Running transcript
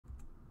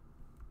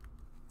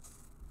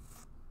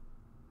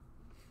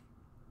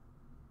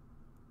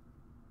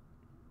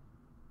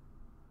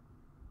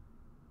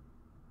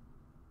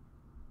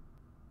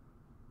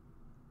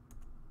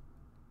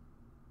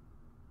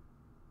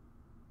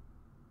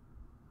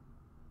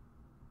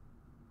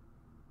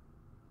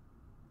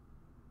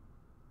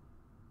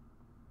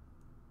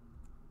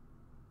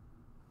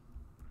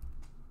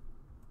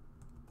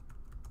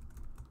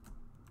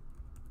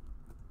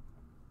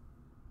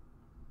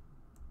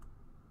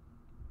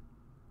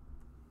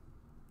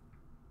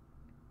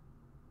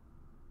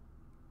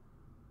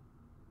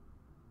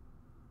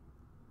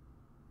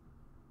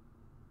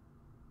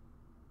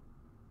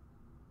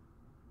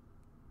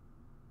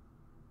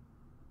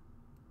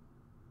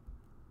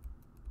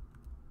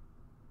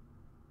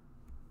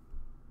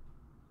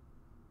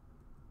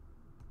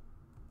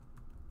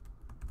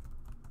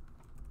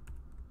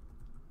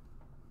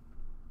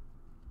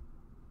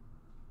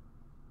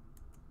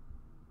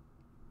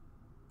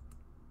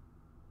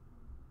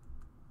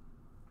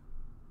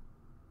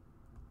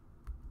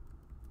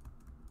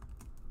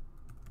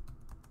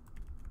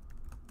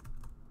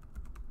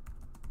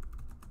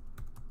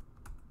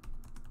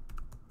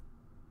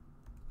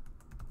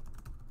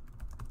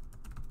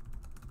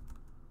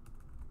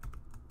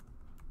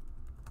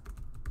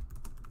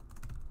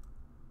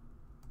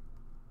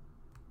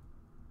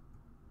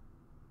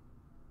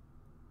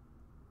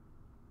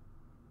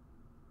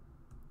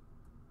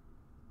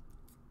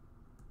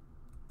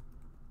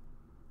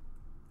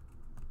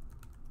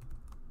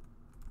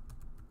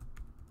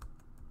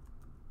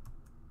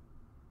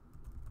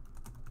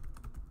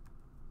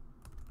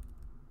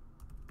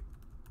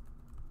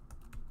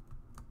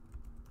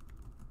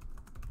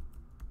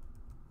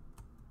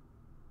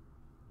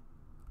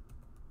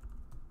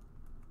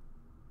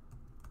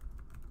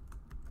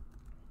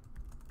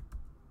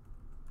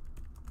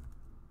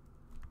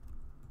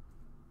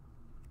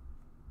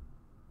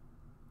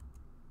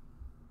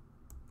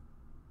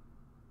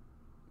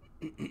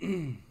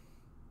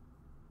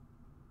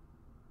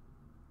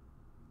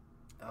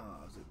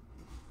Is it?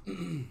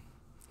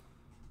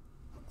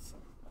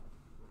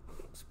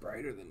 Looks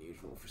brighter than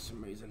usual for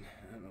some reason.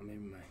 I don't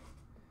know.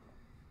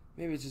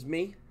 Maybe it's just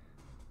me.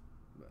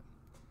 But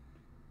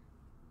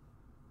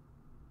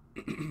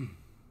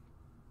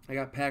I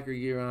got Packer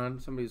gear on.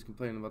 Somebody was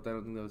complaining about that. I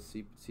don't think that was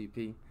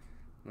CP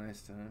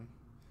last time.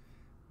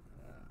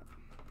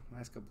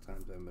 Last couple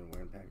times I haven't been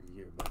wearing Packer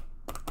gear, but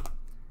I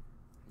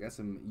got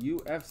some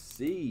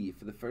UFC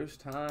for the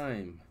first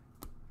time.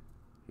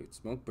 Dude,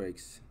 smoke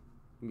breaks.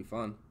 It's gonna be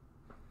fun.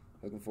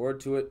 Looking forward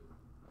to it.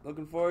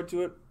 Looking forward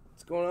to it.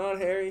 What's going on,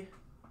 Harry?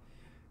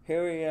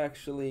 Harry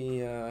actually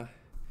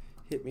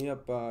hit me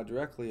up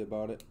directly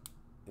about it,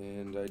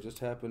 and I just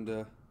happened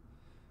to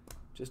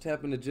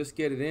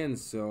get it in,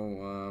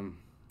 so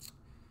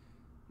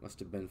must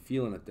have been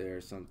feeling it there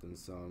or something.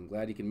 So I'm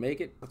glad you can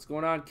make it. What's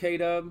going on,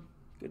 K-Dub?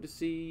 Good to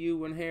see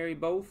you and Harry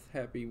both.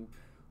 Happy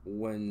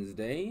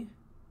Wednesday.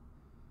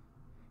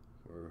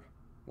 We're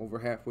over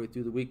halfway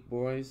through the week,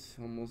 boys.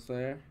 Almost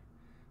there.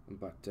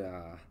 But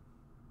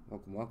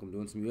welcome.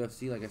 Doing some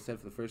UFC, like I said,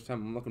 for the first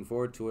time. I'm looking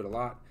forward to it a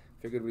lot.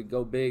 Figured we'd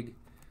go big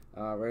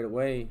right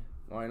away.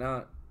 Why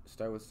not?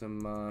 Start with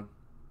some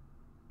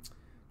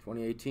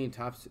 2018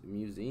 Topps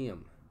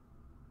Museum.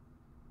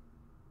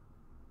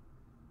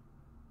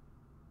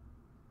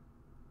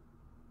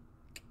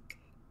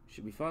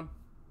 Should be fun.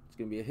 It's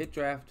going to be a hit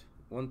draft,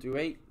 1 through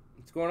 8.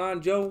 What's going on,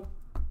 Joe?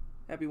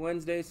 Happy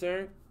Wednesday,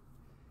 sir.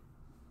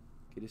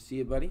 Good to see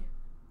you, buddy.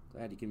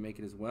 Glad you can make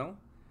it as well.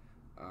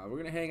 We're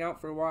going to hang out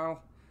for a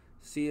while,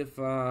 see if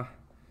Craddy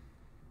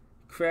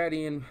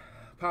and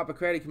Papa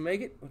Craddy can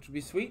make it, which would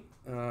be sweet.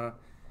 I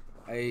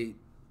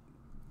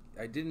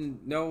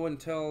didn't know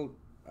until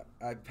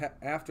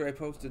after I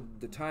posted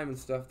the time and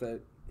stuff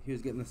that he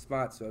was getting the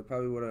spot, so I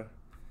probably would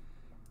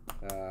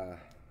have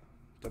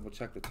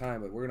double-checked the time,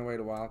 but we're going to wait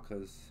a while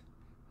because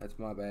that's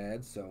my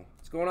bad. So,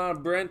 what's going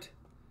on, Brent?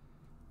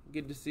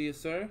 Good to see you,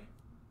 sir.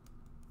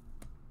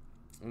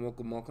 And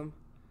welcome.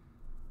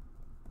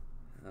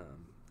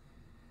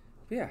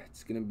 Yeah,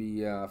 it's going to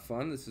be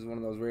fun. This is one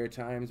of those rare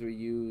times we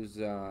use,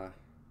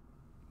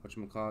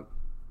 whatchamacallit,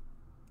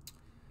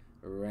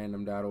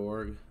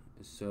 random.org.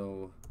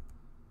 So,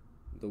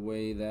 the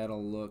way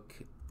that'll look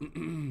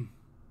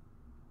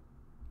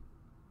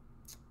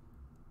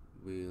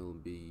will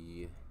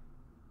be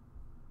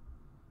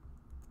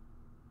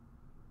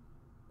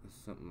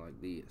something like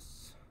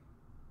this.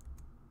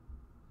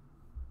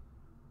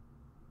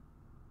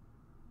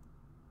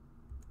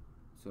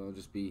 So it'll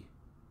just be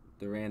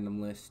the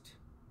random list,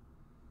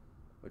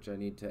 which I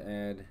need to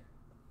add.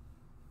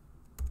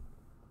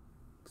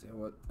 Is that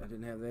what? I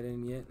didn't have that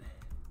in yet.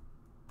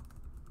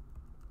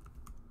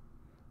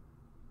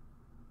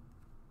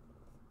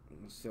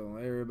 So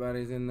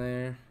everybody's in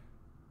there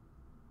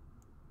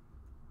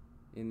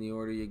in the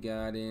order you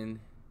got in.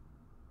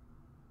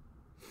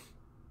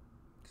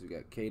 Because we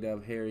got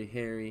K-Dub,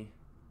 Harry,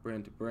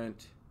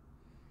 Brent,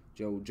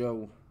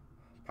 Joe,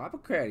 Papa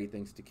Craddy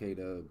thanks to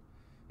K-Dub,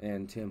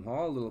 and Tim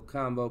Hall. A little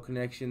combo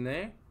connection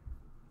there.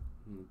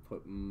 I'm going to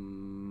put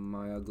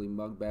my ugly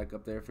mug back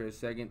up there for a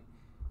second,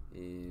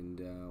 and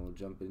we'll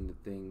jump into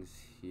things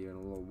here in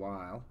a little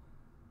while.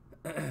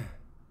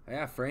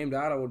 Yeah, framed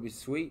auto would be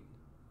sweet.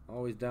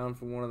 Always down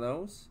for one of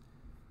those.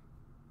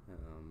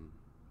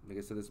 Like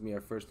I said, this is me our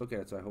first look at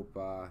it, so I hope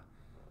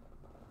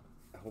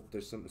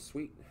there's something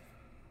sweet.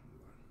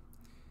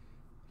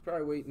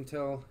 Probably wait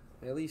until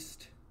at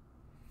least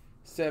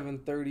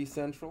 7:30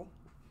 Central,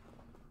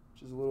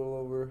 which is a little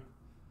over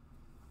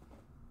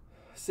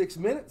 6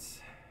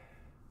 minutes.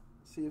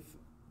 See if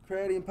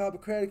Craddy and Papa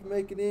Craddy can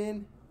make it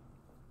in.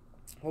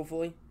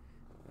 Hopefully.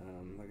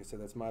 Like I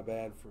said, that's my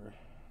bad for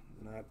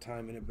not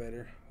timing it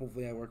better.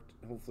 Hopefully it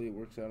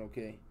works out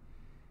okay.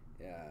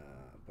 Yeah,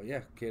 but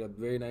yeah, Caleb,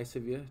 very nice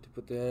of you to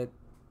put that,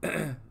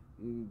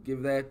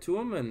 give that to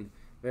him, and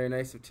very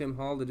nice of Tim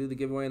Hall to do the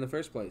giveaway in the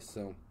first place.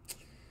 So,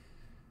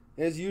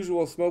 as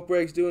usual, Smoke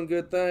Break's doing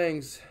good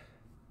things,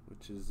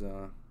 which is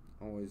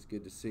always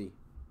good to see.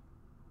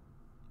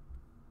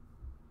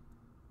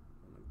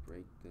 I'm gonna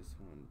break this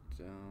one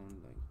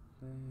down like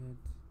that.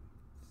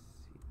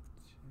 Let's see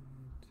the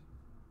chat.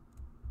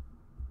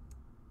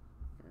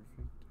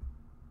 Perfect.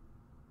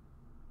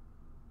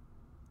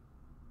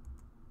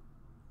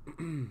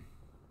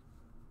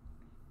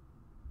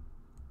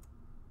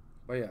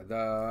 But yeah,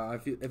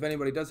 if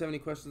anybody does have any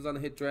questions on the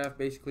hit draft,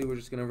 basically we're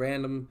just gonna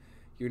random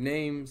your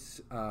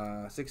names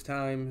 6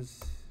 times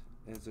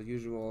as a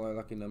usual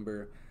lucky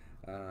number.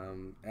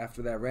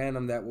 After that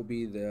random, that will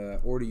be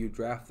the order you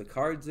draft the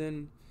cards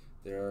in.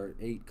 There are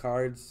 8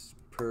 cards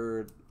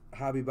per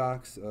hobby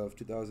box of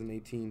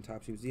 2018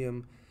 Topps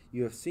Museum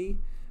UFC.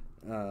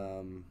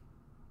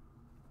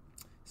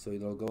 So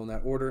they'll go in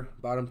that order.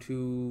 Bottom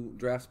 2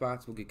 draft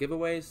spots will get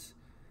giveaways,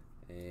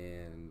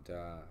 and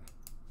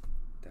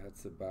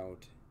that's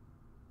about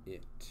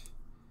it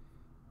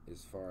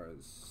as far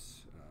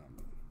as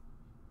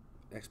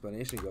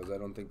explanation goes. I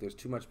don't think there's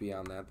too much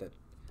beyond that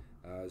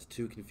is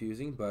too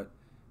confusing, but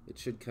it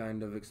should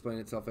kind of explain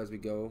itself as we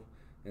go.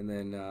 And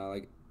then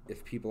like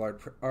if people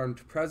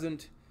aren't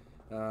present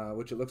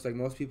which it looks like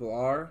most people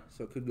are,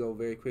 so it could go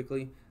very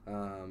quickly.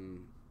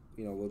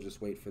 You know, we'll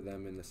just wait for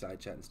them in the side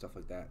chat and stuff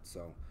like that,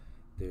 so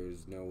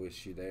there's no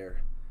issue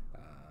there.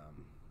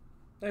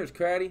 There's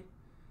Craddy.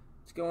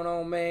 What's going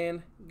on,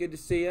 man? Good to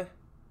see you.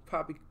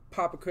 Papa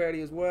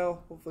Craddy as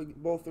well. Hopefully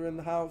both are in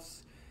the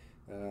house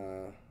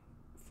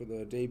for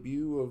the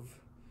debut of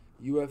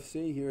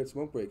UFC here at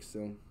Smoke Breaks.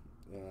 So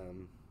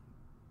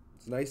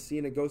it's nice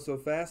seeing it go so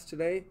fast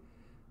today.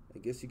 I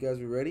guess you guys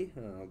are ready.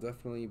 I'll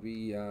definitely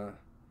be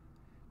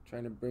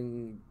trying to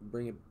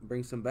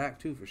bring some back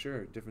too, for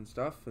sure. Different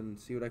stuff and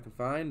see what I can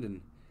find.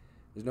 And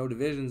there's no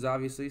divisions,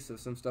 obviously, so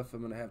some stuff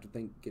I'm gonna have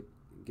to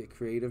get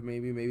creative.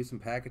 Maybe some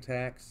pack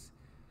attacks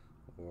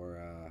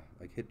or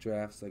like hit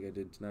drafts like I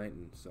did tonight.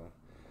 And so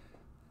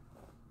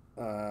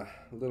a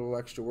little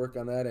extra work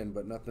on that end,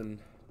 but nothing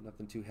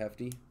too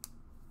hefty.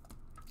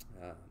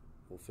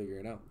 We'll figure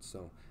it out.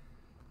 So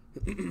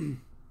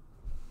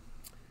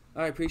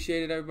I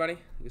appreciate it, everybody.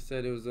 Like I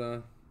said, it was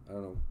I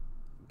don't know,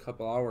 a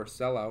couple hour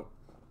sellout,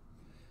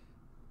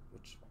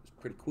 which is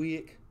pretty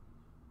quick.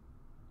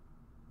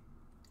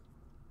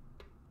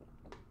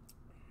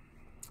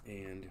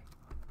 And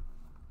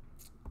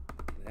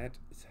that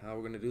is how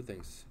we're gonna do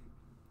things.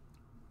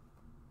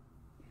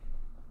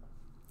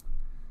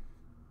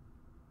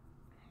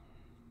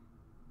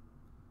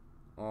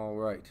 All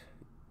right,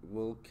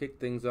 we'll kick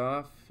things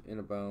off in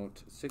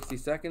about 60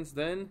 seconds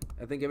then.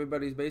 I think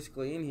everybody's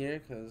basically in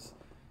here because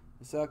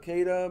I saw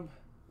K-Dub.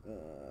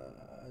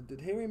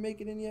 Did Harry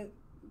make it in yet?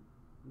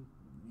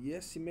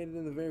 Yes, he made it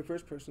in the very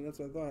first person. That's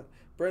what I thought.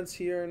 Brent's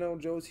here. I know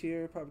Joe's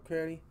here. Papa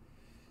Craddy.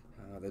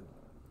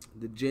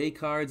 The J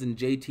cards and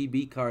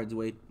JTB cards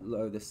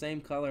are the same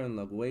color and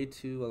look way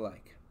too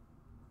alike.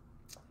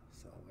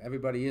 So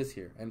everybody is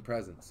here and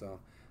present. So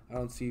I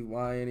don't see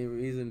why any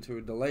reason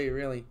to delay,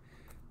 really.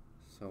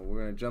 So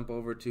we're going to jump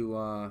over to,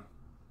 oh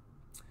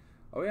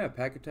yeah,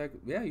 Pack Attack.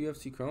 Yeah,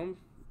 UFC Chrome.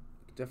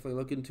 Definitely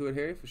look into it,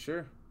 Harry, for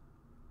sure.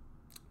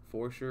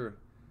 For sure.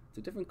 It's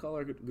a different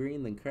color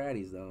green than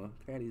Craddy's, though.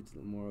 Craddy's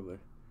more of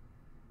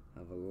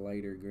a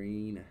lighter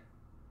green.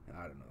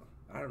 I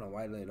don't know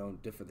why they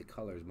don't differ the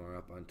colors more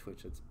up on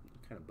Twitch. It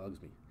kind of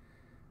bugs me.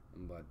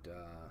 But,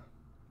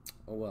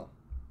 oh well.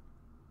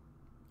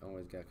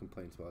 Always got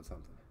complaints about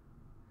something.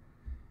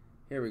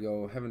 Here we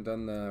go. Haven't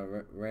done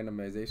the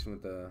randomization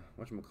with the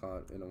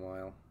whatchamacallit in a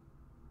while.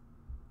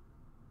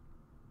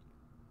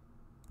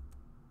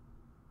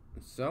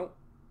 So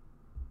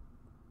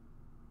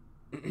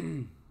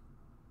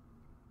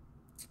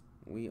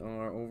we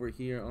are over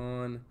here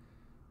on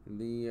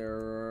the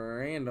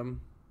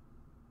random.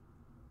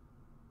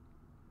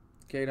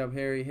 K-Dub,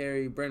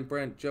 Harry,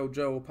 Brent,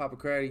 Joe, Papa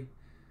Craddy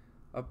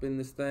up in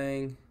this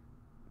thing.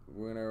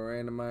 We're gonna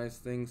randomize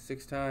things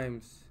 6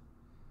 times.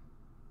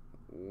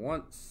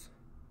 Once.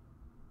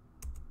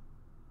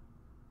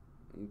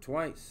 And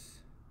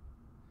twice.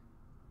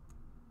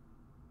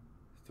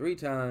 3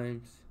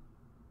 times.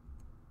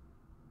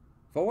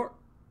 4.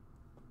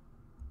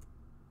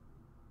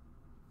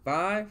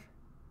 5.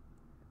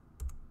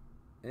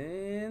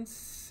 And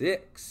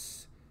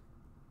 6.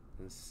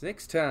 And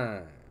 6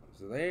 times.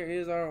 So there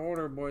is our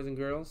order, boys and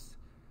girls,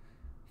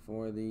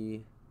 for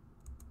the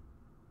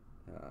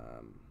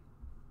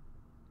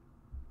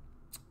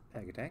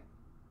Pack Attack.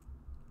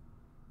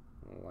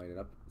 I'll light it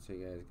up so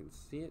you guys can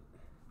see it.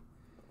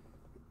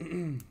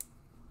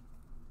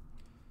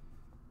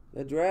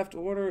 The draft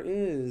order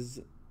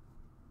is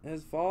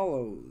as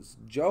follows: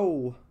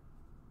 Joe,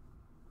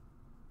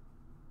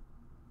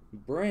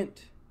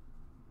 Brent,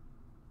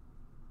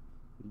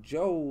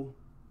 Joe,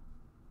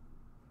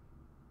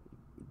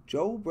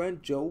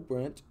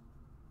 Brent,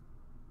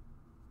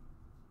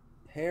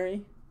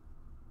 Harry,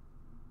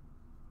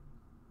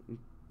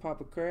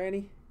 Papa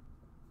Craddy,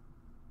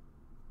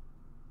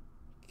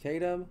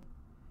 K-Dub,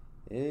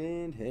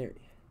 and Harry.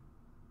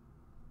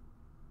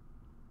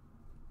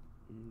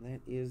 And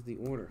that is the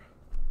order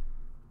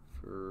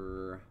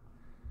for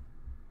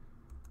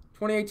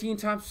 2018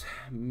 Topps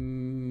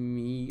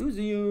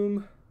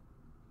Museum.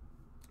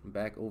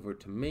 Back over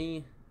to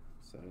me.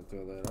 So I can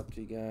throw that up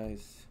to you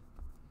guys.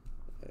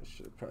 I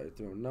should have probably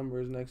thrown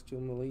numbers next to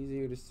them a little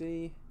easier to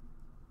see.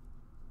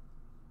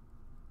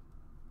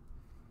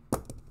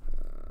 Let's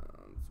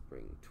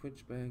bring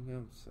Twitch back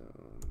up so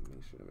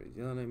make sure nobody's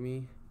yelling at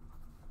me.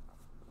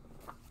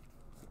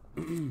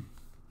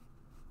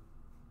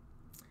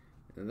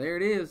 And there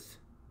it is.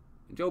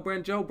 Joe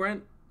Brent,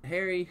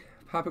 Harry,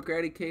 Papa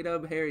Craddy,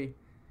 K-Dub, Harry.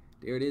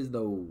 There it is,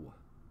 though.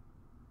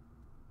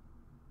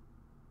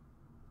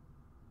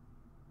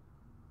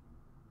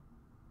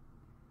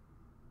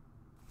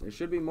 There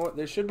should be more.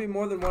 There should be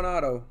more than one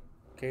auto,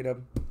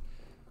 K-Dub.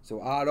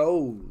 So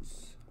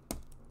autos.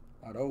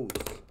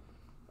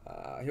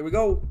 Here we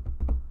go.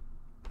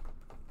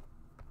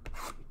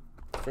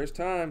 First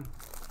time.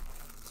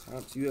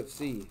 Topps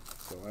UFC.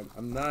 So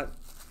I'm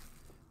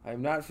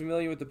not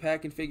familiar with the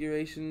pack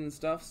configuration and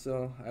stuff.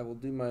 So I will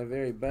do my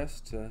very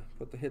best to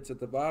put the hits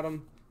at the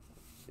bottom,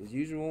 as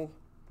usual.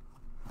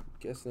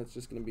 Guessing that's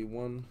just gonna be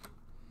one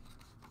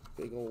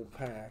big old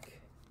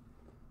pack.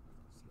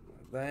 Something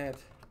like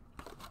that.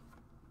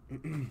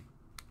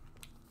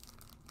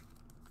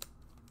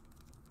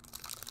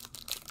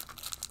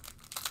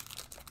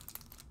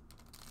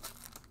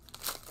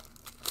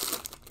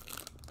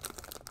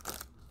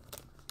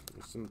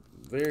 Some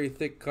very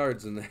thick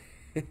cards in there.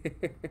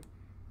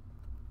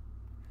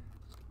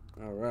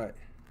 All right.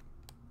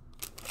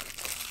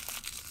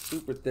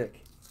 Super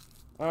thick.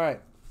 All right.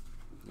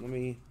 We're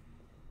going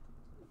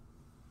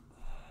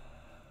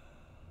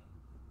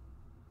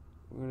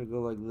to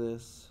go like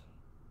this.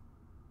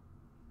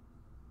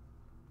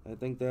 I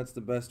think that's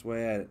the best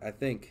way at it. I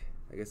think,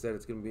 like I said,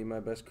 it's going to be my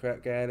best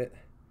crack at it.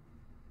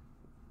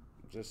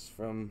 Just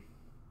from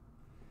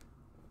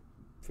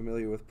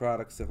familiar with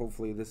products, so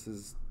hopefully this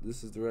is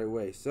the right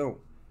way. So,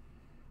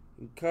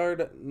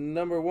 card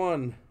number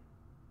 1.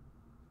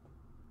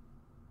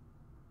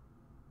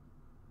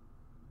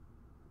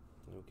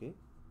 Okay.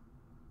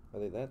 Are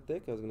they that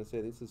thick? I was going to say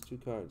this is 2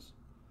 cards.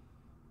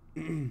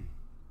 The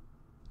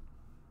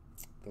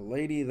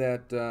lady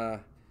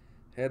that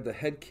had the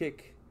head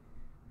kick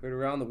heard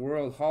around the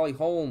world, Holly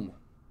Holm.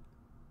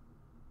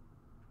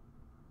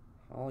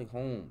 Holly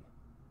Holm.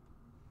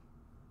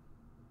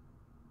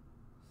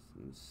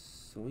 Some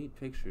sweet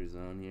pictures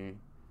on here.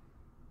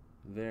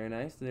 Very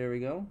nice. There we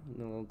go.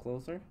 A little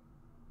closer.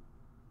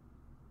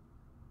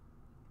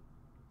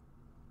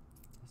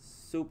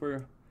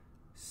 Super,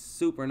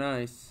 super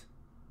nice.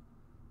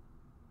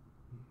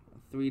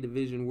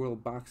 3-division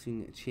world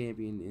boxing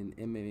champion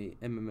and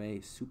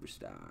MMA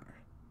superstar.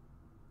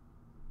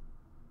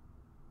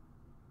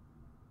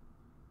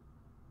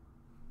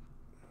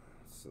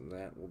 So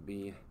that will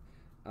be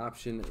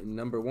option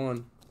number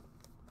 1.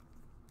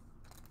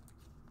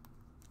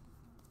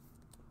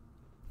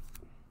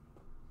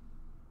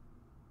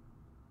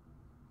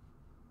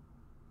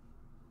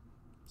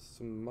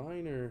 Some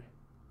minor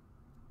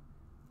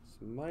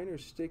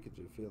stickage,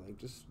 I feel like.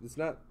 Just, it's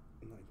not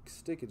like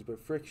stickage,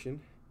 but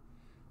friction.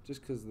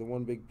 Just because the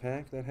one big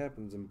pack, that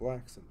happens in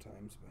black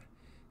sometimes. But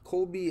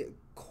Colby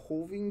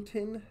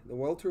Covington, the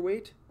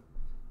welterweight.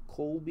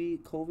 Colby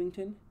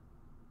Covington.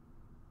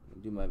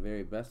 I'll do my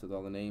very best with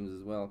all the names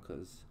as well,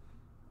 because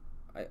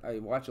I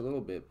watch a little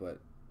bit, but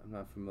I'm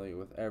not familiar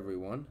with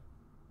everyone.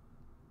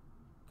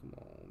 Come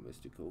on,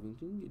 Mr.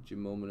 Covington, get your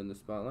moment in the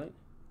spotlight.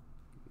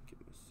 Give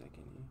me a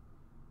second here.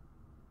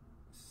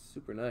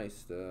 Super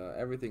nice.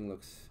 Everything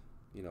looks,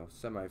 you know,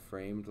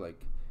 semi-framed,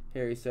 like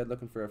Harry said,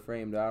 looking for a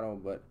framed auto,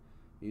 but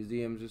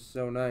museum's just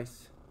so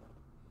nice.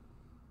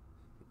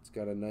 It's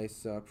got a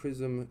nice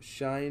prism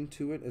shine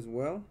to it as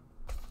well.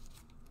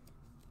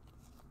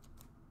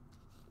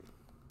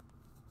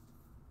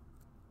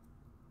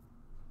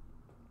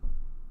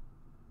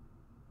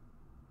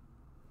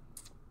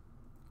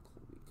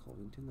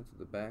 Covington, that's what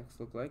the backs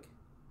look like.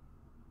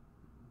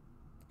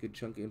 Good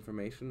chunk of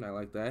information, I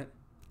like that.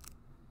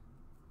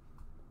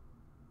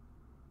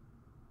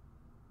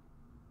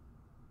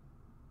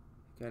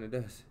 Kinda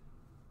does.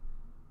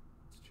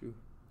 It's true.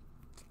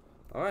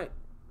 Alright.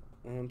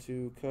 On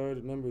to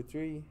card number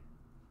 3.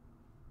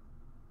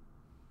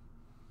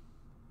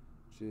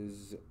 Which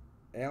is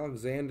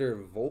Alexander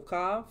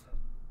Volkov.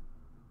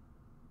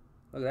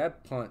 Look at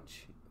that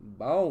punch.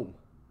 Boom.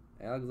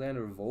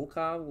 Alexander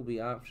Volkov will be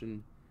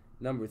option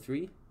number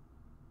 3.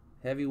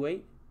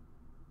 Heavyweight.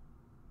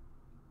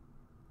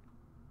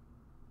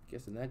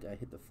 Guessing that guy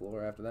hit the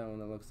floor after that one.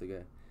 That looks like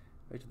a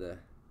right to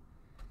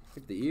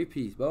the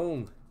earpiece.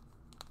 Boom.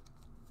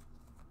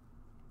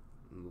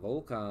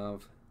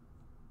 Volkov.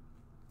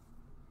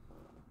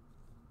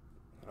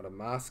 Out of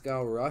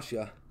Moscow,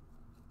 Russia.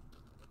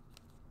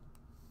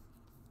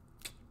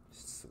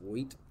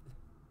 Sweet.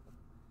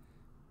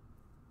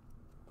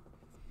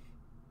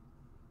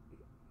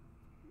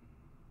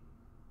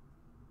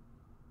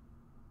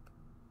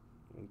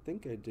 I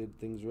think I did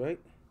things right.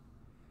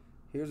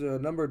 Here's a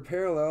numbered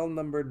parallel,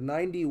 numbered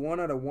 91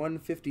 out of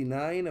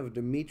 159 of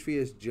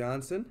Demetrius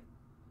Johnson.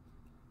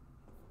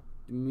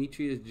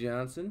 Demetrius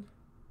Johnson.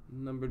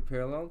 Numbered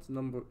parallel. It's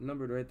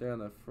numbered right there on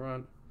the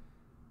front.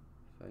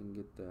 If I can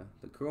get the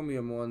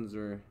chromium ones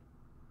are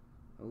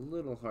a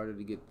little harder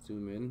to get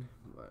zoom in,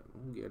 but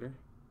we'll get her.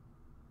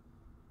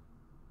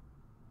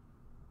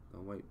 The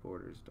white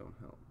borders don't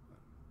help.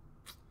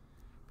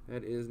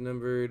 That is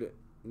numbered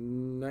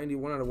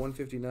 91 out of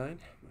 159.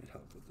 Might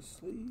help with the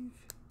sleeve.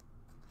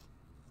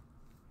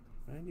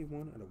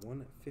 91 out of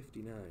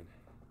 159.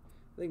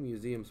 I think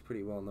museum's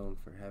pretty well known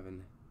for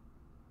having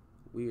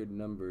weird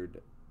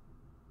numbered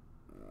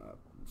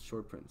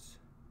short prints.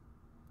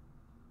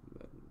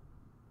 But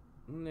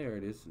there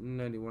it is,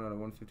 91 out of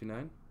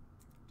 159.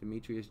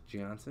 Demetrius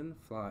Johnson,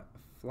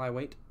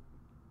 flyweight.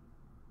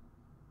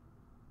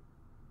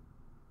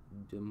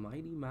 The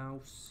Mighty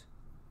Mouse.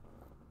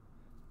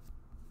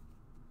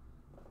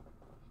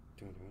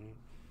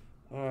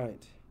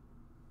 Alright.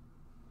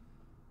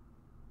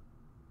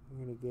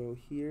 I'm going to go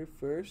here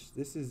first.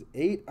 This is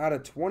 8 out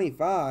of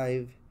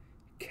 25.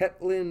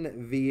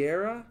 Ketlin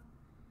Vieira.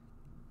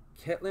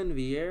 Ketlin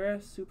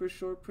Vieira, super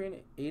short print.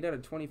 8 out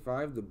of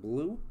 25, the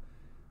blue.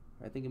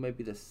 I think it might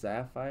be the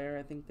sapphire,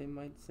 I think they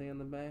might say on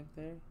the back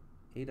there.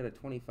 8 out of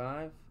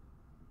 25.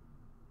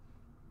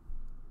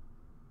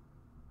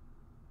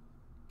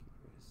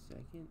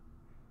 second.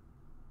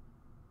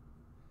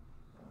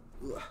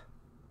 Ugh.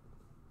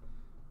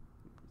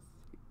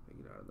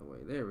 Get out of the way.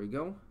 There we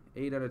go.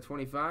 8 out of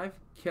 25.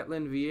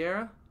 Ketlin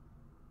Vieira.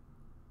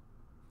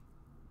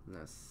 And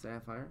that's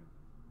Sapphire.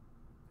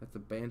 That's a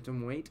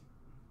bantamweight.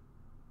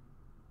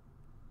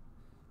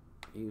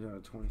 8 out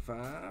of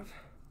 25.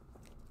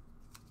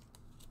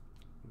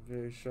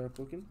 Very sharp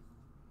looking.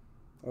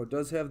 Oh, it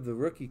does have the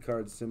rookie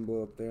card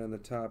symbol up there on the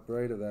top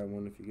right of that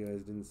one, if you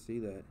guys didn't see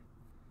that.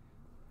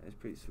 That's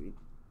pretty sweet.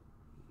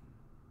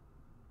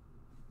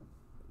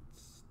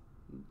 It's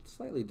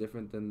slightly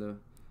different than the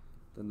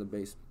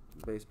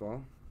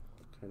baseball.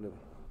 Kind of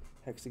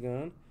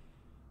hexagon.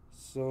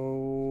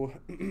 So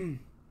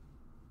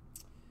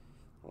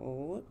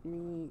oh, let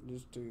me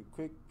just take a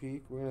quick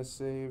peek. We're gonna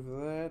save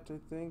that, I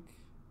think.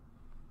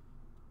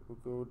 We'll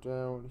go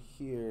down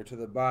here to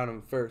the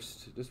bottom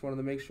first. Just wanted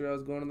to make sure I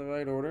was going in the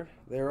right order.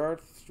 There are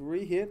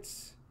 3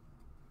 hits.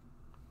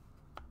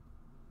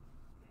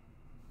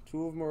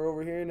 2 of them are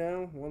over here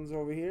now. 1's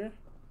over here.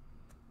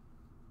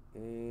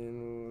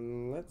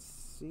 And let's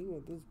see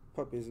what this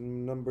puppy's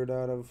numbered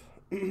out of.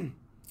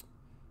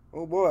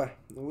 Oh boy,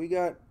 we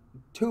got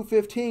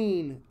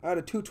 215 out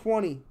of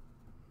 220.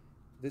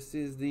 This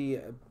is the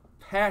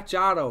patch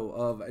auto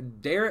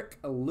of Derek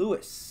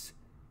Lewis.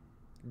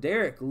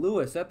 Derek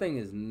Lewis, that thing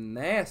is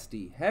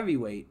nasty.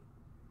 Heavyweight.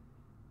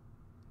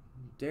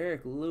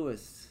 Derek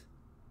Lewis.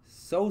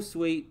 So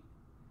sweet.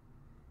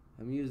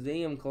 A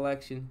museum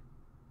collection.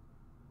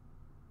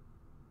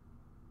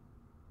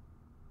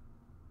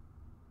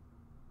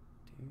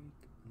 Derek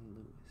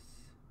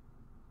Lewis.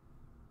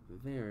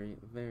 Very,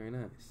 very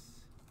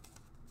nice.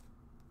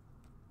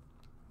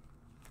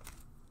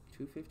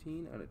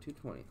 215 out of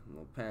 220. A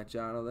little patch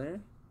auto there.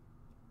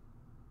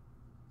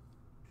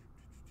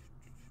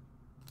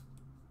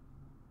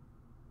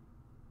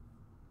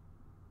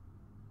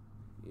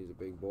 He's a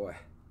big boy.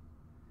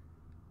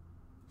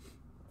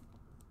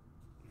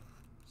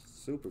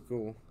 Super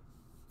cool.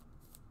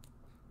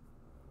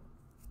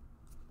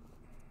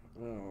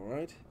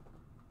 Alright.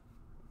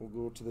 We'll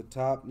go to the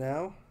top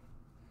now.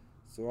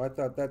 So I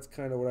thought that's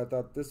kind of what I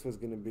thought this was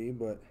going to be,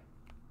 but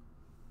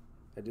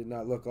I did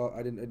not look all,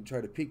 I didn't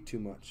try to peek too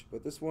much.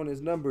 But this one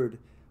is numbered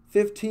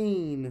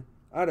 15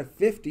 out of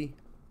 50.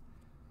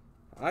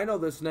 I know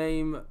this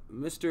name,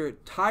 Mr.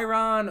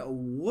 Tyron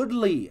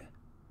Woodley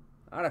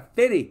out of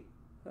 50.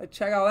 Let's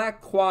check out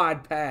that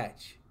quad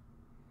patch.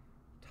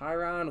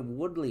 Tyron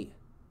Woodley.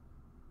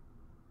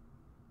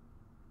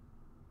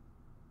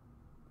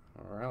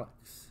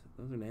 Relics.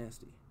 Those are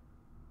nasty.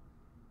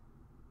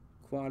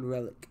 Quad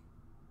relic.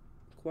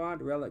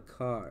 Quad relic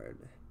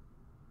card.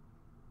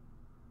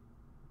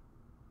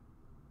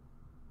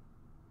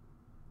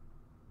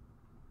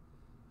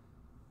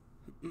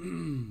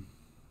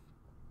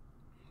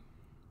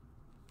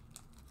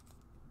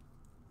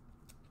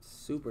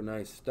 Super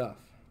nice stuff.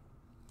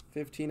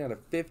 15 out of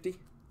 50.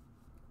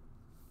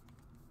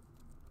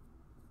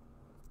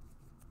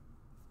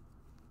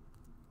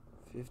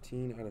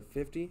 Out of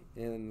 50.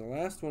 And the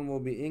last one will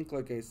be ink,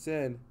 like I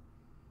said.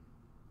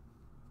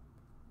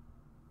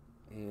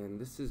 And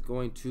this is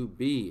going to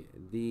be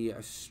the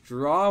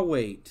straw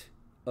weight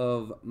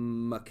of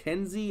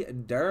Mackenzie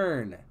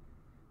Dern.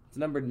 It's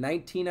numbered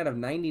 19 out of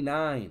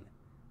 99.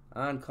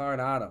 On card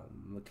auto.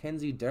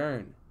 Mackenzie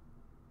Dern.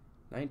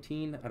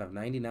 19 out of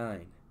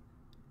 99.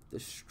 The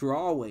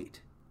straw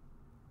weight.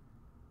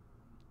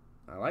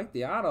 I like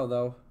the auto,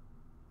 though.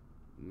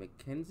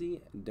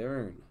 Mackenzie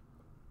Dern.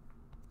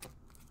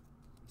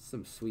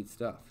 Some sweet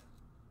stuff.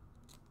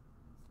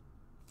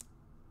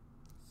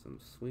 Some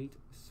sweet,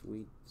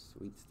 sweet,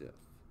 sweet stuff.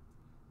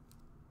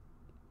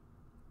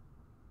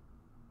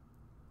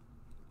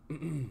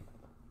 Mackenzie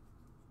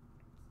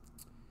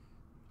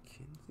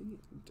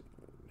Dern.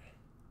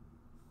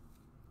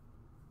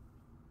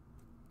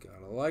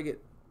 Gotta like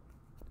it.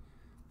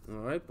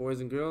 Alright,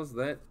 boys and girls,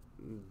 that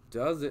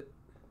does it.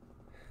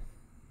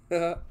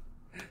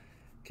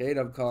 Kate,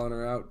 I'm calling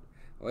her out.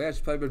 Oh yeah,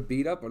 she's probably been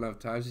beat up enough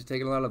times. She's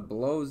taking a lot of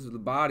blows to the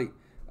body.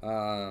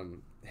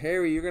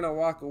 Harry, you're gonna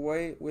walk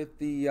away with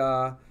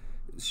the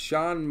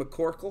Sean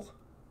McCorkle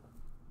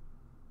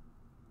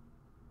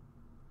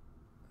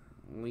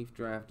Leaf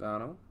Draft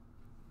Auto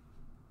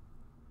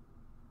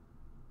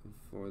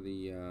for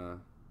the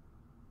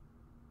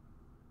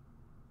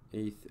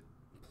 8th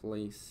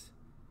place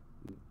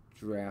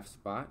draft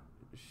spot.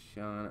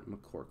 Sean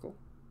McCorkle.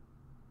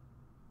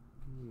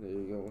 There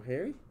you go,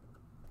 Harry.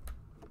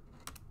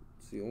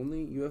 It's the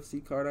only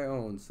UFC card I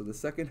own. So the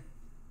second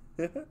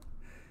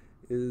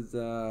is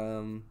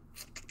the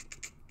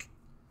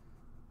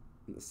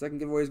second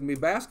giveaway is gonna be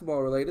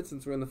basketball related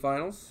since we're in the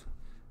finals.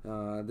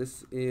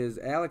 This is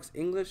Alex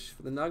English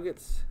for the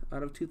Nuggets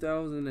out of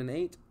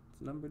 2008.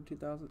 It's numbered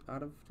 2000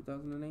 out of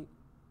 2008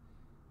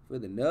 for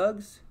the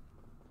Nugs.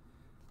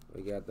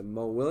 We got the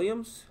Mo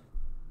Williams.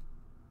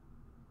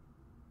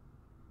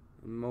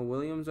 Mo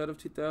Williams out of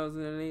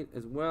 2008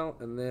 as well,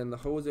 and then the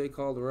Jose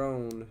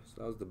Calderon. So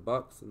that was the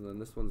Bucks, and then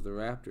this one's the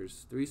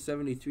Raptors.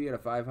 373 out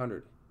of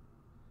 500.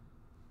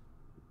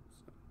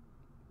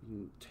 So,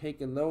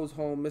 taking those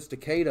home, Mr.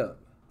 K-Dub.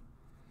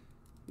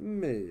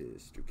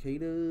 Mr.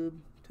 K-Dub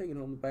taking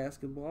home the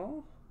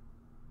basketball.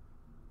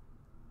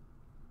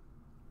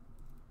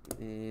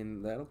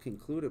 And that'll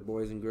conclude it,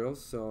 boys and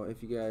girls. So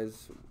if you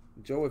guys,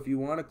 Joe, if you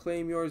want to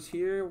claim yours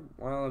here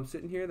while I'm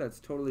sitting here, that's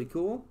totally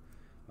cool.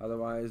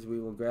 Otherwise, we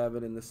will grab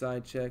it in the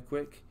side chat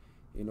quick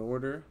in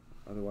order.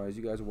 Otherwise,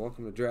 you guys are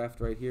welcome to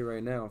draft right here,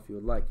 right now, if you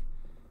would like.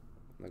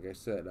 Like I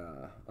said,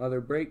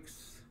 other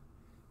breaks,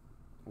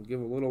 I'll give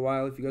a little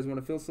while if you guys want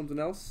to fill something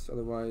else.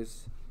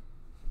 Otherwise,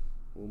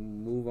 we'll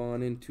move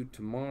on into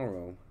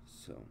tomorrow.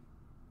 So,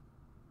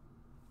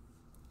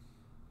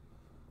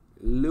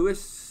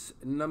 Lewis,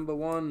 number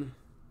 1.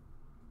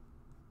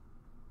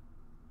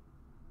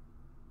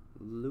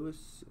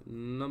 Lewis,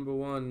 number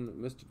 1,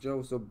 Mr.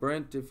 Joe. So,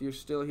 Brent, if you're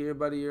still here,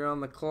 buddy, you're on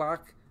the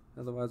clock.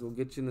 Otherwise, we'll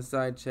get you in the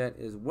side chat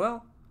as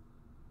well.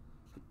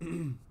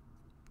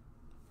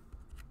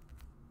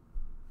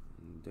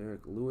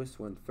 Derek Lewis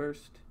went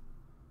first.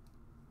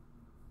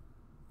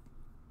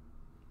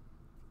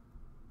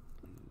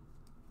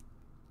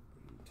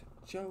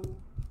 Joe,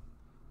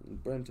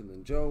 and Brent, and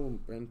then Joe,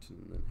 and Brent,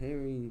 and then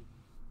Harry,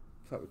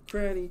 Papa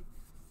Craddy,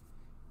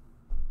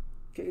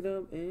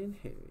 K-Dub, and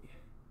Harry.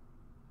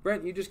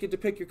 Brent, you just get to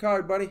pick your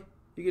card, buddy.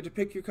 You get to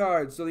pick your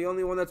card. So the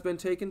only one that's been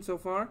taken so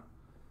far,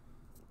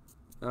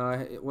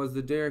 it was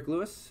the Derek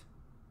Lewis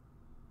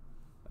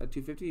at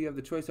 250. You have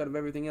the choice out of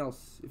everything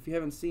else. If you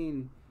haven't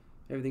seen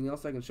everything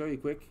else, I can show you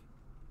quick.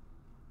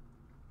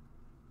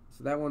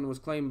 So that one was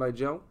claimed by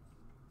Joe.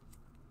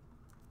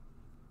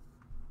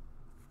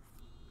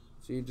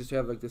 So you just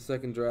have like the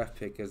second draft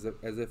pick as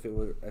if it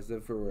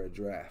were a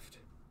draft.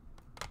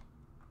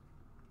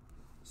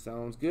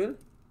 Sounds good.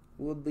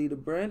 Woodley to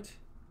Brent.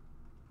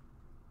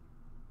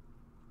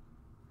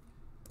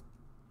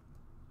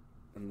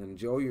 And then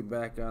Joe, you're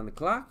back on the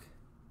clock.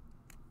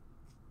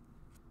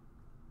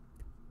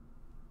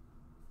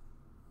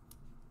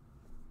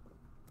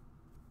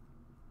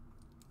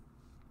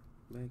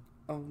 Back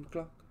on the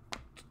clock.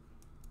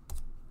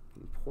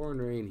 Pouring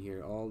rain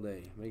here all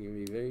day, making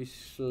me very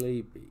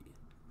sleepy.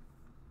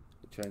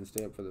 I try and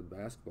stay up for the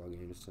basketball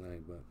games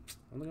tonight, but I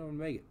don't think I'm gonna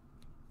make it.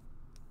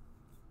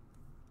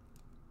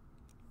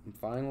 And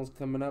finals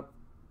coming up.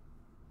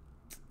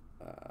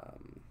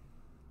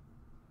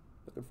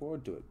 Looking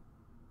forward to it.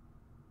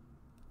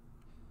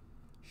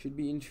 Should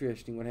be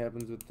interesting what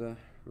happens with the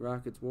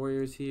Rockets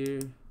Warriors here.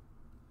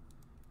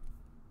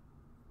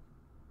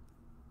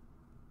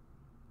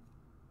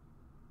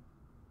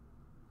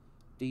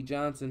 D.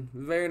 Johnson,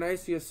 very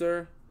nice of you,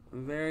 sir.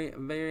 Very,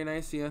 very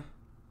nice of you.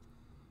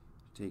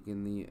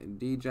 Taking the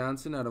D.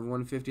 Johnson out of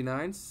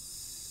 159,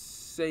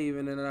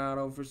 saving an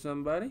auto for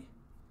somebody.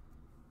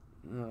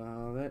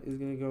 That is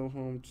going to go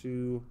home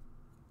to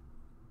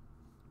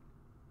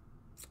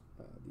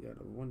the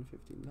out of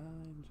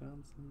 159,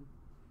 Johnson.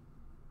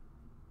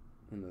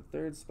 In the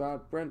third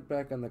spot, Brent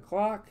back on the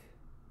clock.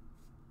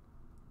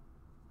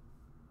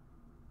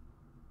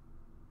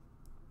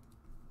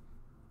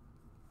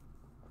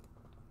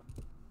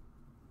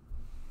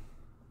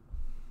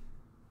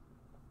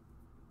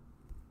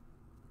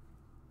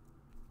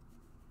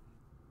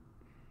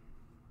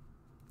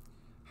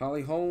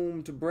 Holly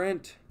home to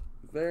Brent.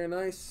 Very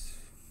nice,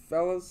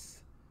 fellas.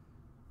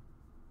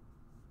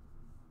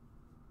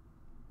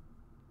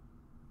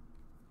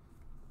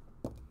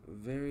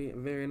 Very,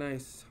 very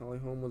nice. Holly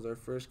home was our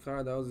first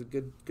card. That was a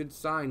good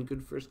sign.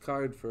 Good first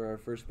card for our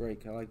first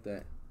break. I like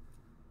that.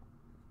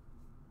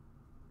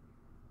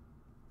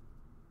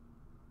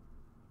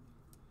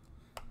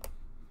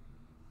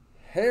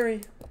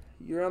 Harry,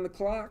 you're on the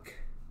clock.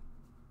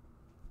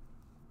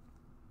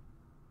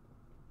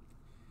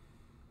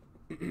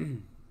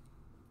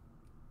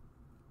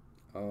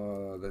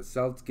 Oh, the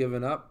Celts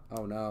giving up.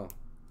 Oh no.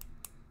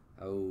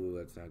 Oh,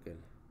 that's not good.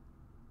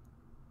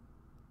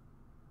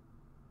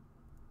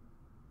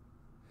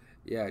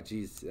 Yeah,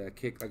 geez,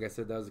 kick. Like I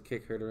said, that was a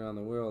kick heard around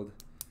the world.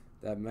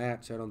 That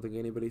match, I don't think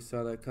anybody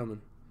saw that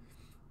coming.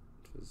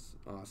 It was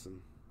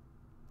awesome.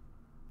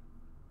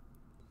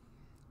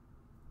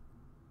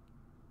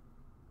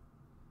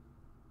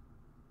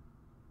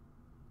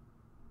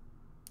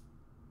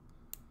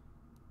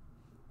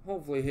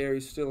 Hopefully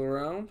Harry's still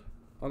around.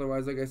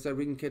 Otherwise, like I said,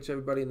 we can catch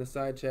everybody in the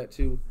side chat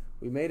too.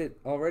 We made it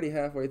already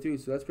halfway through,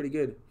 so that's pretty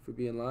good for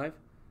being live.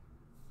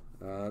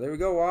 There we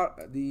go.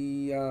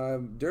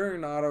 The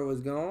Dern auto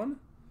is gone.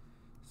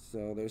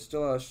 So there's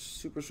still a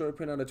super short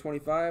print out of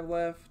 25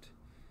 left.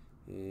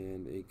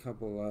 And a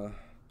couple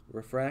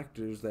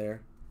refractors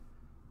there.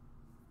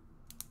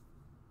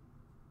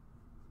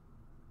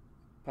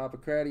 Papa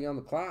Craddy on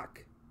the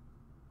clock.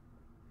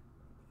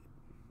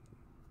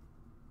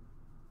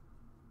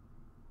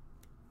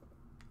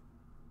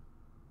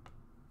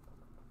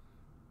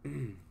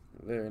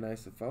 Very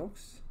nice of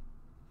folks.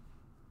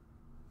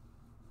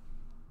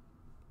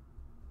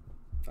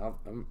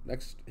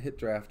 Next hit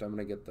draft, I'm going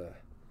to get the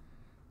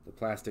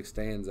plastic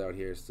stands out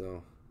here,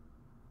 so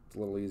it's a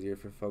little easier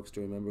for folks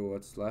to remember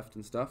what's left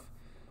and stuff.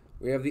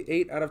 We have the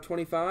 8 out of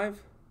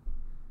 25.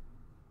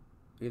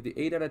 We have the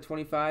 8 out of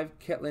 25,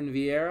 Ketlin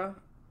Vieira.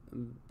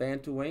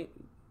 bantamweight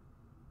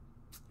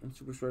and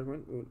super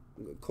shortweight.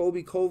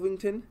 Colby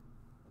Covington.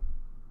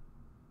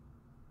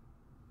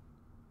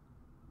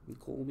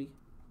 Colby.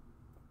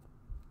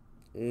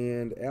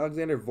 And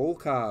Alexander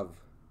Volkov.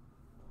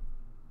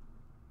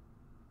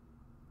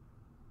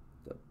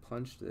 The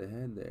punch to the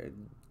head there.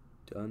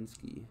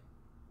 Dunsky.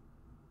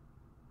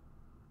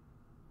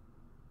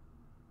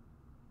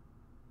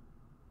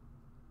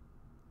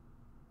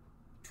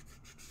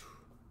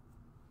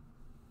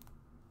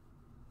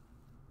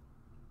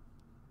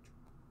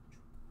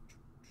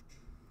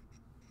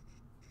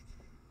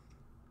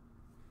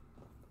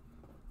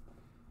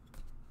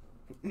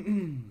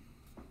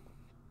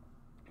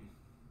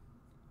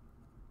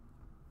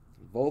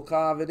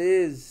 Volkov it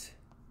is.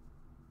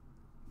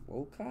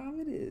 Volkov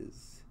it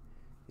is.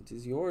 It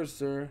is yours,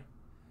 sir.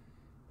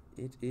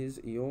 It is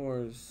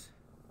yours.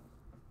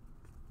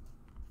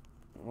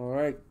 All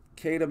right,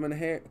 K-Dub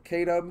and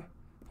K-Dub,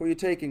 who are you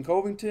taking,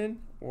 Covington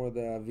or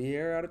the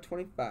Vieira out of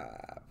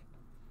 25?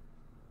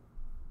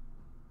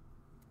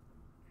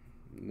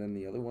 And then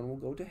the other one will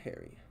go to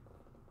Harry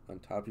on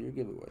top of your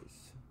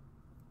giveaways.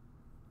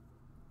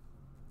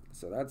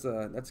 So that's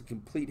a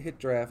complete hit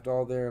draft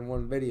all there in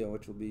one video,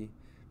 which will be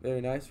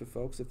very nice for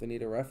folks if they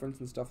need a reference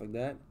and stuff like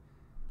that.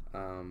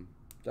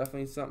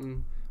 Definitely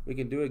something we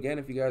can do again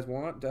if you guys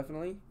want,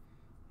 definitely.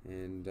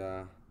 And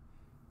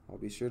I'll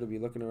be sure to be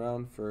looking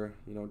around for,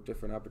 you know,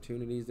 different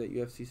opportunities at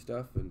UFC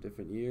stuff and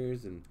different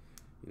years, and,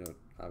 you know,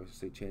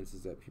 obviously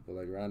chances that people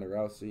like Ronda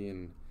Rousey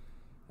and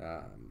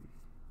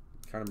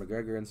Conor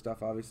McGregor and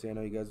stuff. Obviously, I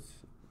know you guys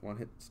want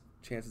to hit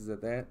chances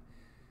at that,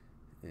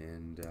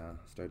 and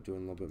start doing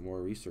a little bit more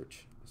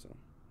research. So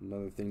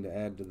another thing to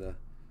add to the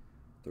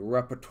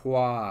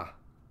repertoire,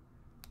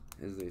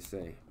 as they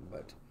say.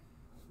 But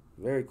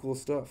very cool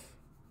stuff.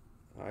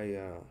 I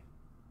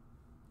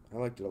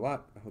liked it a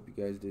lot. I hope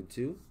you guys did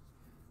too.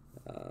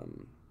 Like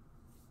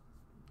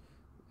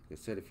I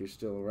said, if you're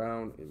still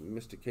around,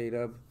 Mr.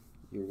 K-Dub,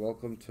 you're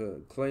welcome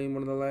to claim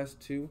one of the last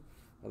two.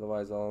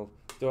 Otherwise, I'll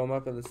throw them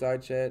up in the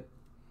side chat.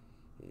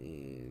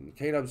 And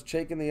K-Dub's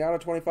taking the out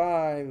of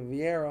 25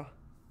 Vieira.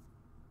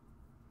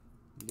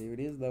 There it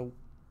is, though.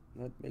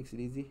 That makes it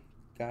easy.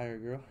 Guy or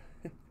girl.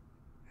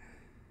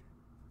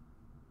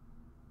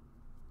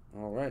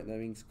 Alright, that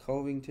means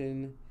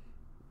Covington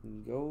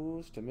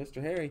goes to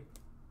Mr. Harry.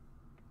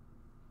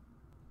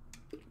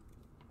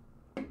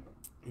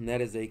 And that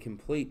is a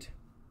complete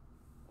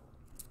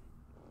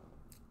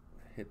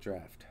hit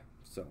draft.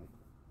 So,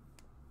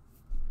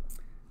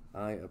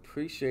 I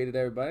appreciate it,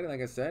 everybody.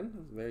 Like I said, it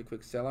was a very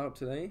quick sellout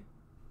today.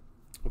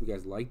 Hope you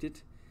guys liked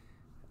it.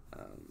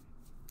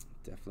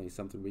 Definitely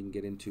something we can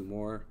get into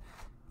more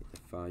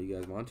if you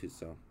guys want to.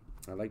 So,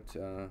 I liked,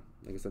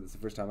 like I said, this is the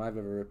first time I've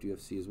ever ripped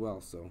UFC as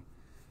well. So,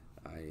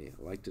 I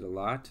liked it a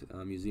lot.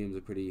 Museum's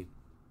a pretty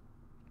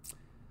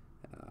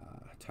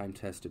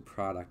time-tested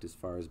product as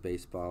far as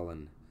baseball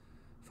and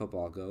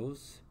football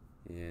goes.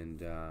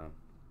 And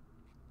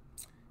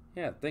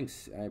yeah,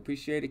 thanks. I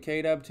appreciate it,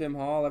 K-Dub, Tim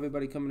Hall,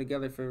 everybody coming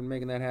together for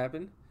making that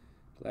happen.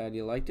 Glad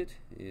you liked it.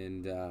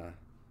 And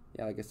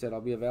yeah, like I said,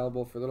 I'll be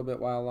available for a little bit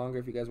while longer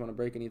if you guys want to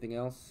break anything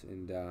else.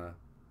 And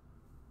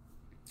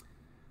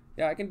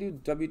yeah, I can do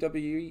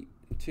WWE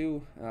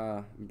too,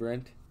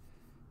 Brent.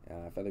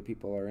 If other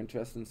people are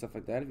interested in stuff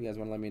like that, if you guys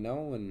want to let me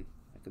know, and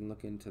I can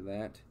look into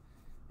that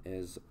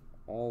as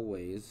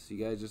always. You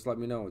guys just let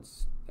me know.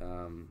 It's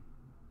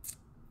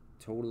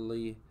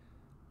totally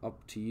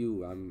up to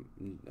you. I'm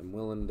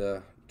willing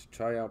to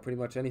try out pretty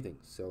much anything.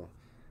 So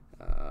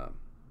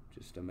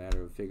just a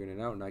matter of figuring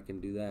it out, and I can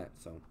do that.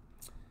 So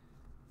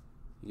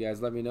you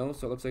guys let me know.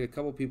 So it looks like a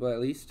couple people at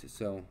least.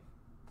 So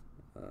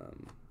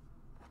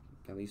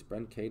at least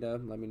Brent,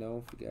 K-Dub, let me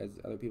know if you guys,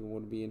 other people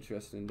would be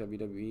interested in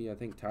WWE. I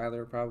think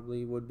Tyler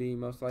probably would be,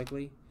 most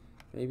likely,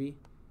 maybe.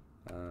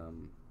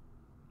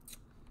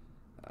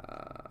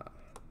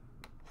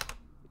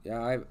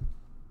 Yeah,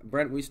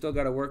 Brent, we still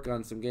got to work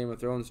on some Game of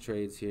Thrones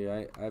trades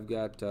here. I've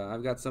got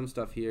some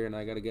stuff here, and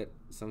I got to get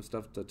some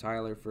stuff to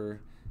Tyler for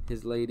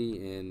his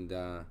lady, and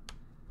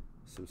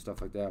some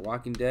stuff like that.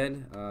 Walking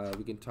Dead,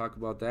 we can talk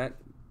about that.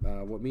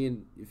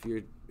 If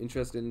you're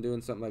interested in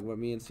doing something like what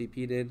me and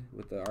CP did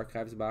with the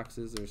archives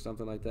boxes or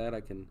something like that,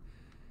 I can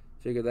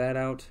figure that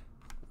out.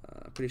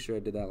 Pretty sure I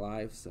did that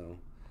live, so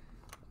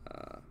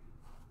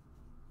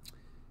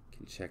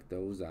can check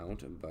those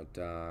out. But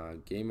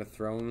Game of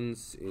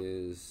Thrones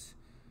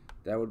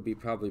that would be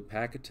probably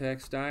Pack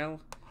Attack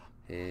style,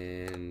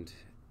 and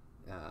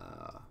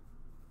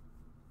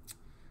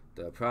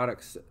the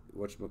products,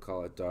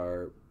 whatchamacallit,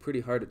 are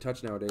pretty hard to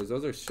touch nowadays.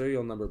 Those are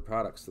serial number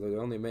products, so they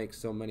only make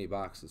so many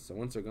boxes. So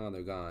once they're gone,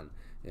 they're gone.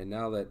 And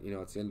now that, you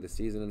know, it's the end of the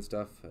season and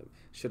stuff, I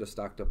should have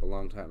stocked up a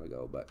long time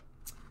ago. But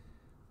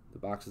the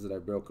boxes that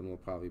I've broken will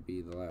probably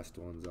be the last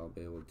ones I'll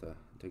be able to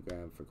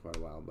grab for quite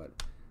a while. But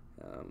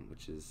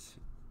which is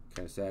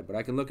kind of sad. But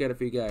I can look at it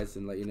for you guys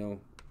and let you know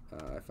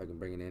if I can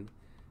bring it in.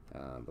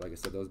 But like I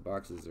said, those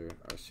boxes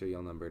are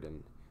serial numbered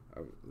and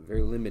are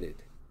very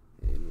limited.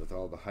 And with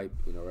all the hype,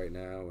 you know, right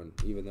now, and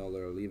even though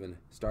they're leaving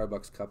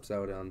Starbucks cups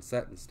out on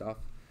set and stuff,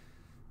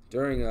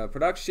 during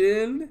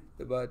production.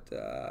 But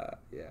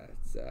yeah,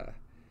 it's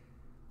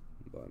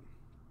but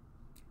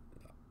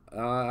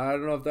I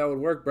don't know if that would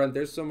work, Brent.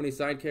 There's so many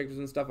side characters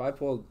and stuff. I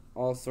pulled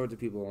all sorts of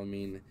people. I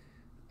mean,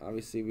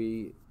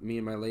 obviously me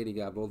and my lady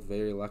got both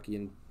very lucky,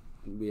 and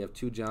we have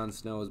 2 Jon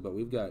Snows, but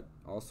we've got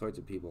all sorts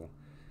of people,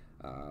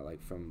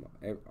 like from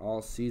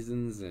all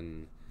seasons,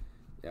 and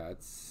yeah,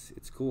 it's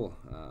cool.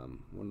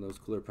 One of those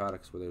cooler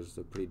products where there's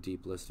a pretty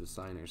deep list of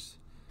signers.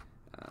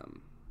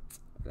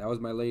 That was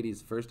my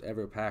lady's first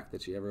ever pack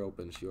that she ever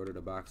opened. She ordered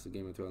a box of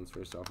Game of Thrones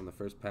first off, and the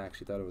first pack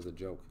she thought it was a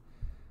joke.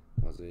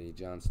 It was a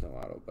Jon Snow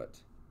auto, but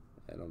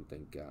I don't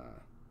think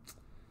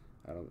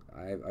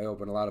I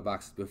opened a lot of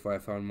boxes before I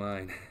found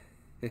mine.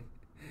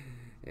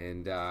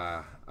 And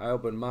I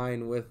opened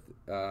mine with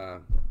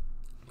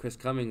Chris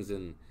Cummings,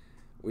 and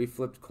we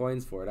flipped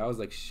coins for it. I was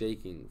like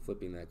shaking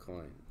flipping that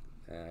coin.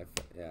 I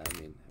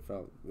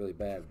felt really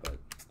bad, but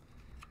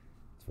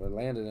it's where it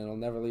landed, and it'll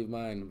never leave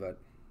mine, but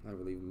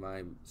never leave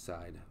my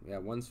side. Yeah,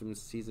 one's from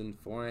season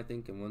 4, I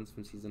think, and one's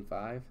from season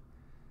 5.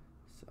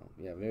 So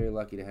yeah, very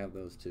lucky to have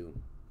those 2.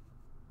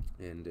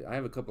 And I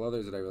have a couple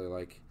others that I really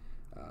like.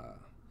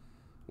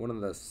 One of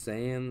the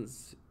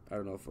Sands, I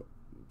don't know if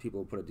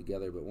people put it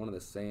together, but one of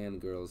the Sand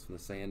girls from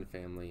the Sand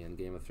family in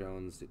Game of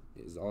Thrones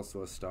is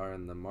also a star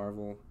in the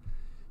Marvel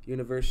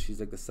universe. She's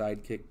like the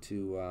sidekick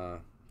to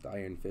the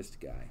Iron Fist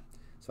guy.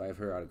 So I have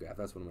her autograph.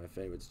 That's one of my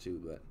favorites too.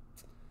 But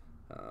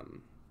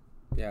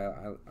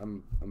yeah,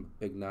 I'm a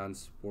big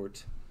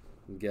non-sport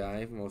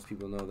guy. Most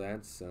people know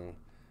that. So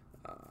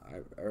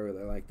I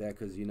really like that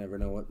because you never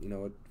know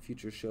what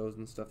future shows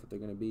and stuff that they're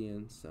gonna be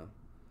in. So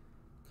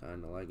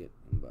kind of like it.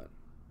 But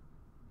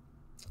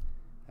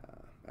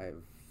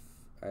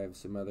I have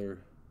some other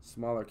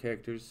smaller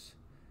characters.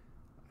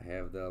 I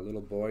have the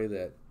little boy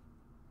that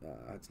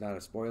it's not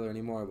a spoiler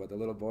anymore, but the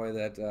little boy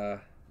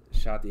that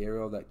shot the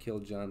arrow that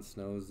killed Jon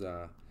Snow's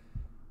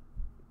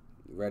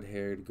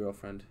red-haired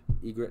girlfriend,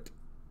 Ygritte.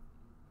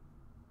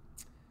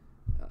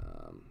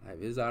 I have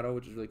his auto,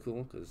 which is really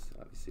cool because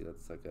obviously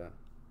that's like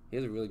he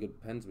has a really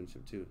good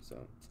penmanship too.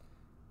 So,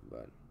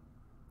 but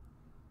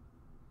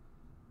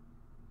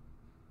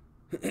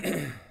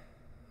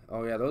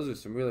oh yeah, those are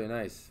some really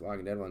nice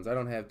Walking Dead ones. I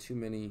don't have too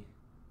many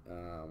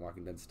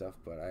Walking Dead stuff,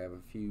 but I have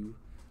a few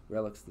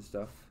relics and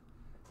stuff.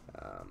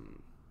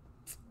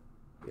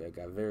 Yeah, I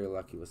got very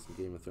lucky with some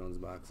Game of Thrones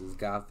boxes.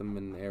 Gotham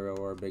and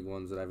Arrow are big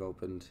ones that I've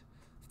opened.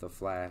 The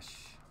Flash,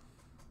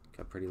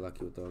 got pretty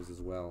lucky with those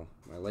as well.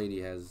 My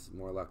lady has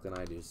more luck than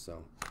I do,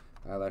 so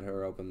I let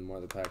her open more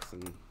of the packs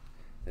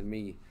than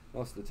me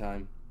most of the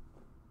time.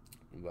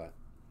 But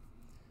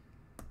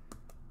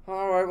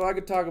alright, well I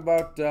could talk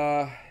about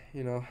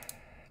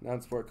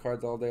non-sport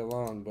cards all day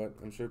long, but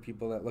I'm sure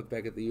people that look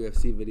back at the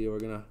UFC video are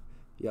gonna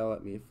yell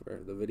at me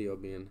for the video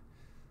being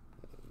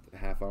a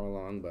half hour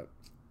long. But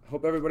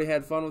hope everybody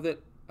had fun with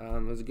it.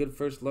 It was a good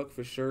first look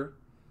for sure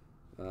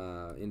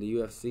into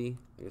UFC.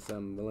 Like I said,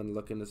 I'm willing to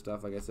look into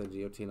stuff. Like I said,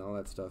 GOT and all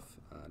that stuff.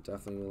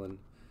 Definitely willing.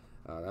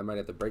 I might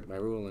have to break my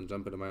rule and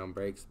jump into my own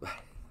breaks, but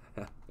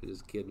I'm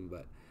just kidding.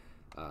 But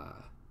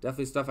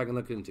definitely stuff I can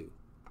look into.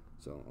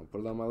 So I'll put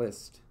it on my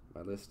list.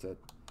 My list that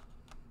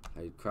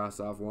I cross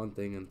off one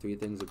thing and 3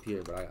 things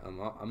appear. But I'm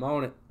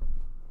on it.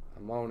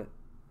 I'm on it.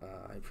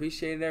 I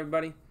appreciate it,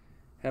 everybody.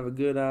 Have a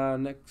good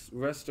next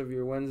rest of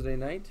your Wednesday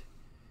night.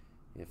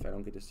 If I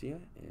don't get to see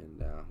you,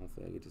 and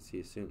hopefully I get to see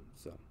you soon.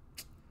 So,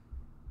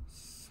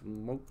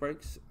 smoke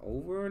breaks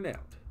over and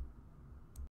out.